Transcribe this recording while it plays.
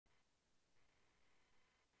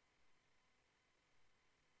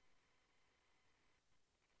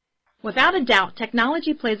Without a doubt,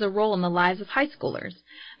 technology plays a role in the lives of high schoolers.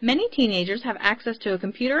 Many teenagers have access to a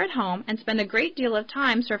computer at home and spend a great deal of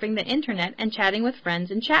time surfing the internet and chatting with friends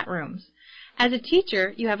in chat rooms. As a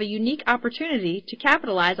teacher, you have a unique opportunity to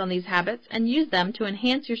capitalize on these habits and use them to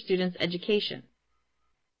enhance your students' education.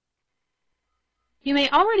 You may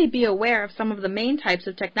already be aware of some of the main types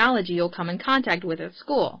of technology you'll come in contact with at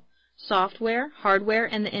school: software, hardware,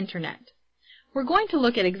 and the internet. We're going to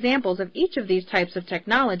look at examples of each of these types of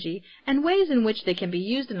technology and ways in which they can be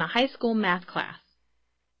used in a high school math class.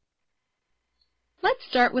 Let's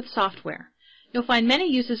start with software. You'll find many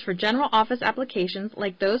uses for general office applications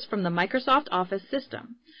like those from the Microsoft Office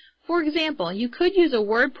system. For example, you could use a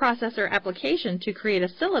word processor application to create a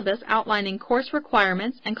syllabus outlining course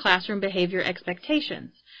requirements and classroom behavior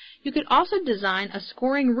expectations. You could also design a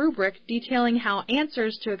scoring rubric detailing how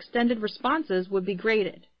answers to extended responses would be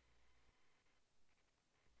graded.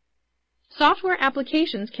 Software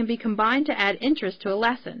applications can be combined to add interest to a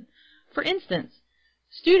lesson. For instance,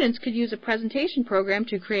 students could use a presentation program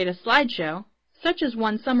to create a slideshow, such as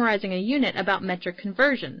one summarizing a unit about metric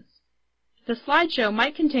conversions. The slideshow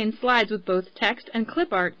might contain slides with both text and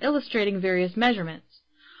clip art illustrating various measurements.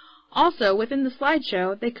 Also, within the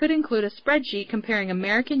slideshow, they could include a spreadsheet comparing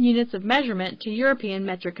American units of measurement to European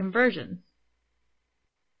metric conversions.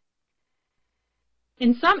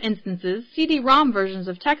 In some instances, CD-ROM versions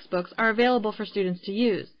of textbooks are available for students to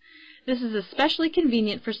use. This is especially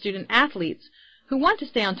convenient for student athletes who want to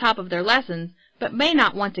stay on top of their lessons but may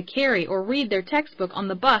not want to carry or read their textbook on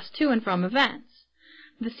the bus to and from events.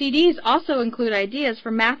 The CDs also include ideas for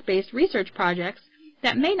math-based research projects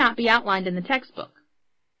that may not be outlined in the textbook.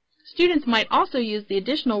 Students might also use the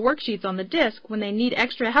additional worksheets on the disc when they need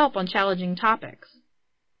extra help on challenging topics.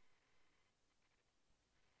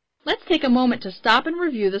 Let's take a moment to stop and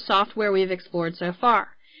review the software we've explored so far.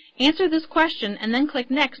 Answer this question and then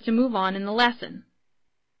click Next to move on in the lesson.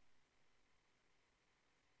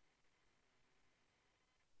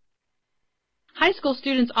 High school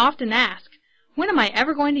students often ask, when am I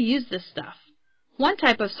ever going to use this stuff? One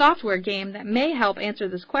type of software game that may help answer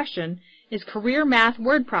this question is Career Math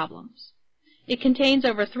Word Problems. It contains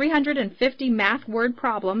over 350 math word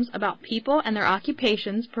problems about people and their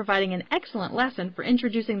occupations, providing an excellent lesson for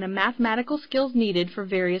introducing the mathematical skills needed for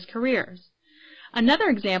various careers. Another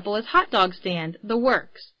example is Hot Dog Stand, The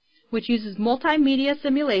Works, which uses multimedia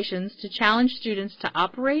simulations to challenge students to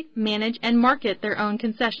operate, manage, and market their own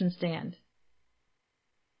concession stand.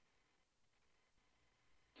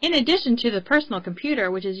 In addition to the personal computer,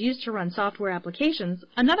 which is used to run software applications,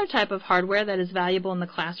 another type of hardware that is valuable in the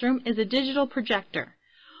classroom is a digital projector.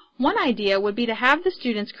 One idea would be to have the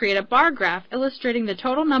students create a bar graph illustrating the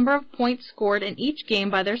total number of points scored in each game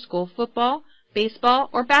by their school football, baseball,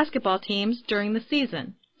 or basketball teams during the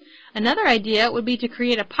season. Another idea would be to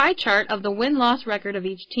create a pie chart of the win-loss record of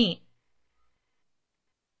each team.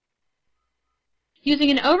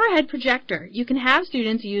 Using an overhead projector, you can have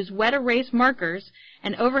students use wet erase markers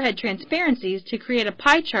and overhead transparencies to create a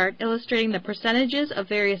pie chart illustrating the percentages of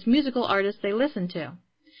various musical artists they listen to.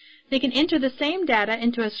 They can enter the same data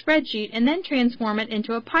into a spreadsheet and then transform it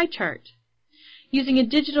into a pie chart. Using a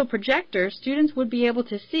digital projector, students would be able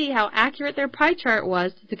to see how accurate their pie chart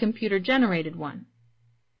was to the computer-generated one.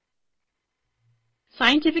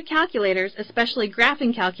 Scientific calculators, especially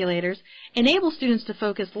graphing calculators, enable students to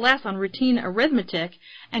focus less on routine arithmetic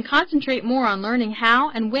and concentrate more on learning how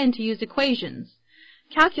and when to use equations.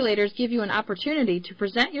 Calculators give you an opportunity to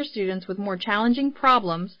present your students with more challenging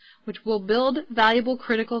problems, which will build valuable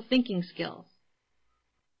critical thinking skills.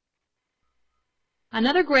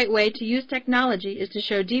 Another great way to use technology is to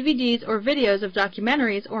show DVDs or videos of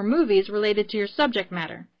documentaries or movies related to your subject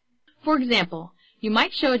matter. For example, you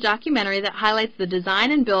might show a documentary that highlights the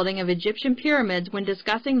design and building of Egyptian pyramids when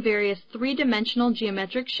discussing various three-dimensional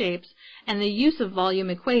geometric shapes and the use of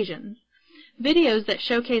volume equations. Videos that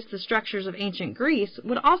showcase the structures of ancient Greece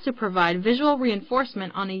would also provide visual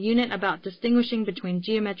reinforcement on a unit about distinguishing between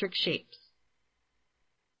geometric shapes.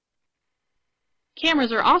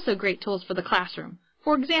 Cameras are also great tools for the classroom.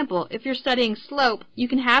 For example, if you're studying slope, you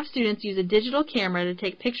can have students use a digital camera to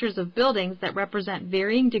take pictures of buildings that represent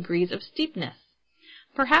varying degrees of steepness.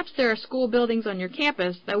 Perhaps there are school buildings on your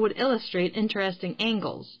campus that would illustrate interesting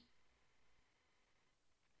angles.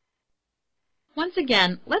 Once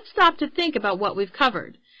again, let's stop to think about what we've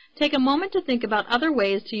covered. Take a moment to think about other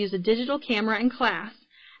ways to use a digital camera in class,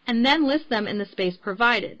 and then list them in the space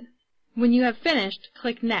provided. When you have finished,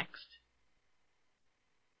 click Next.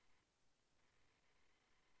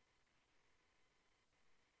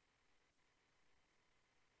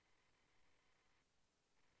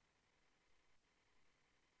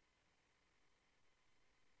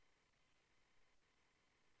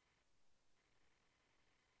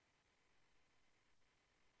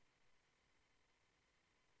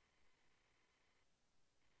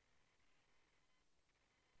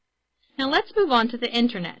 Now let's move on to the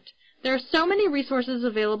Internet. There are so many resources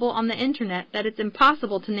available on the Internet that it's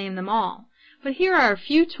impossible to name them all, but here are a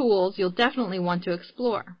few tools you'll definitely want to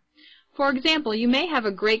explore. For example, you may have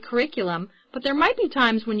a great curriculum, but there might be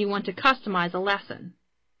times when you want to customize a lesson.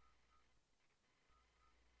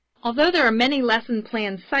 Although there are many lesson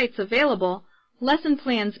plan sites available,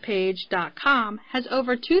 lessonplanspage.com has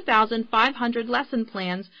over 2,500 lesson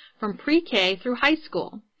plans from pre-K through high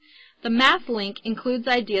school. The math link includes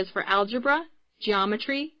ideas for algebra,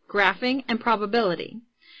 geometry, graphing, and probability.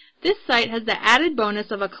 This site has the added bonus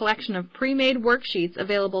of a collection of pre-made worksheets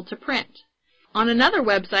available to print. On another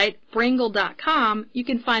website, Brangle.com, you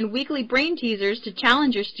can find weekly brain teasers to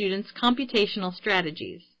challenge your students' computational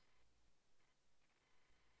strategies.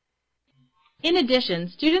 In addition,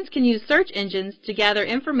 students can use search engines to gather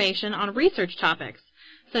information on research topics,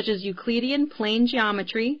 such as Euclidean plane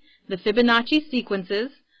geometry, the Fibonacci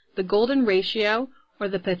sequences, the golden ratio, or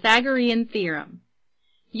the Pythagorean theorem.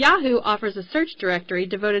 Yahoo offers a search directory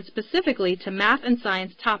devoted specifically to math and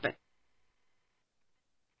science topics.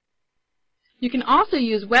 You can also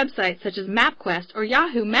use websites such as MapQuest or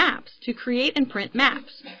Yahoo Maps to create and print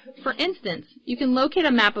maps. For instance, you can locate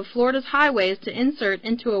a map of Florida's highways to insert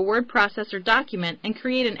into a word processor document and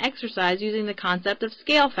create an exercise using the concept of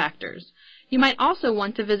scale factors. You might also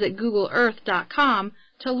want to visit GoogleEarth.com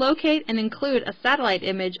to locate and include a satellite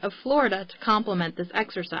image of Florida to complement this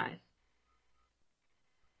exercise.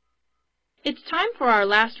 It's time for our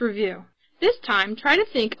last review. This time, try to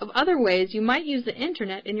think of other ways you might use the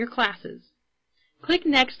Internet in your classes. Click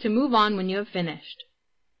Next to move on when you have finished.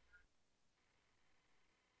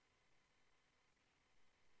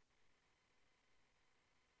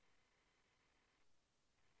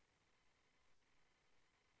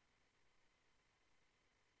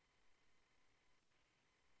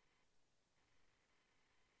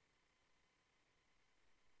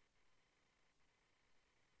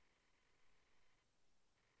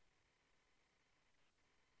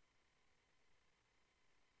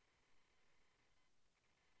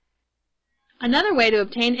 Another way to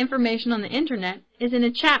obtain information on the Internet is in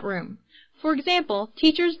a chat room. For example,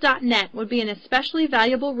 Teachers.net would be an especially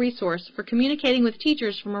valuable resource for communicating with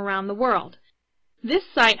teachers from around the world. This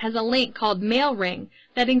site has a link called MailRing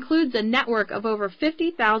that includes a network of over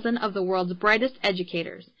 50,000 of the world's brightest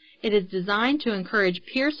educators. It is designed to encourage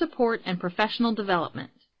peer support and professional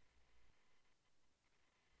development.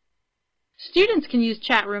 Students can use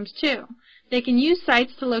chat rooms too. They can use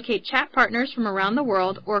sites to locate chat partners from around the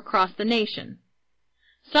world or across the nation.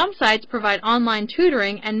 Some sites provide online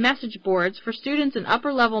tutoring and message boards for students in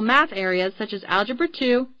upper-level math areas such as Algebra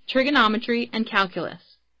 2, trigonometry, and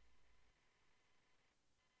calculus.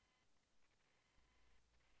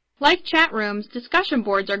 Like chat rooms, discussion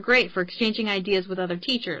boards are great for exchanging ideas with other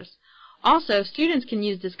teachers. Also, students can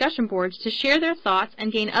use discussion boards to share their thoughts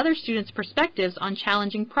and gain other students' perspectives on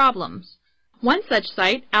challenging problems. One such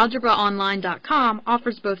site, algebraonline.com,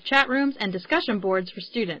 offers both chat rooms and discussion boards for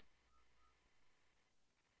students.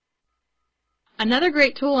 Another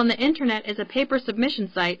great tool on the Internet is a paper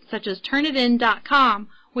submission site such as turnitin.com,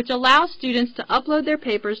 which allows students to upload their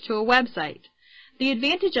papers to a website. The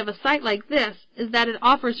advantage of a site like this is that it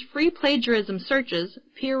offers free plagiarism searches,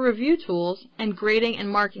 peer review tools, and grading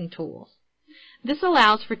and marking tools. This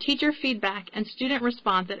allows for teacher feedback and student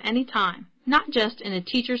response at any time, not just in a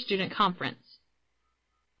teacher-student conference.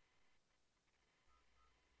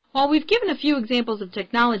 While we've given a few examples of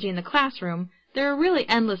technology in the classroom, there are really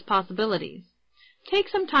endless possibilities. Take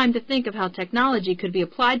some time to think of how technology could be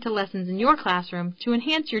applied to lessons in your classroom to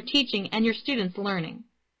enhance your teaching and your students' learning.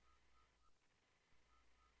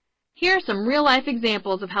 Here are some real-life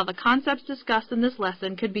examples of how the concepts discussed in this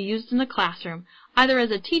lesson could be used in the classroom, either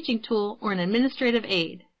as a teaching tool or an administrative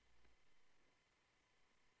aid.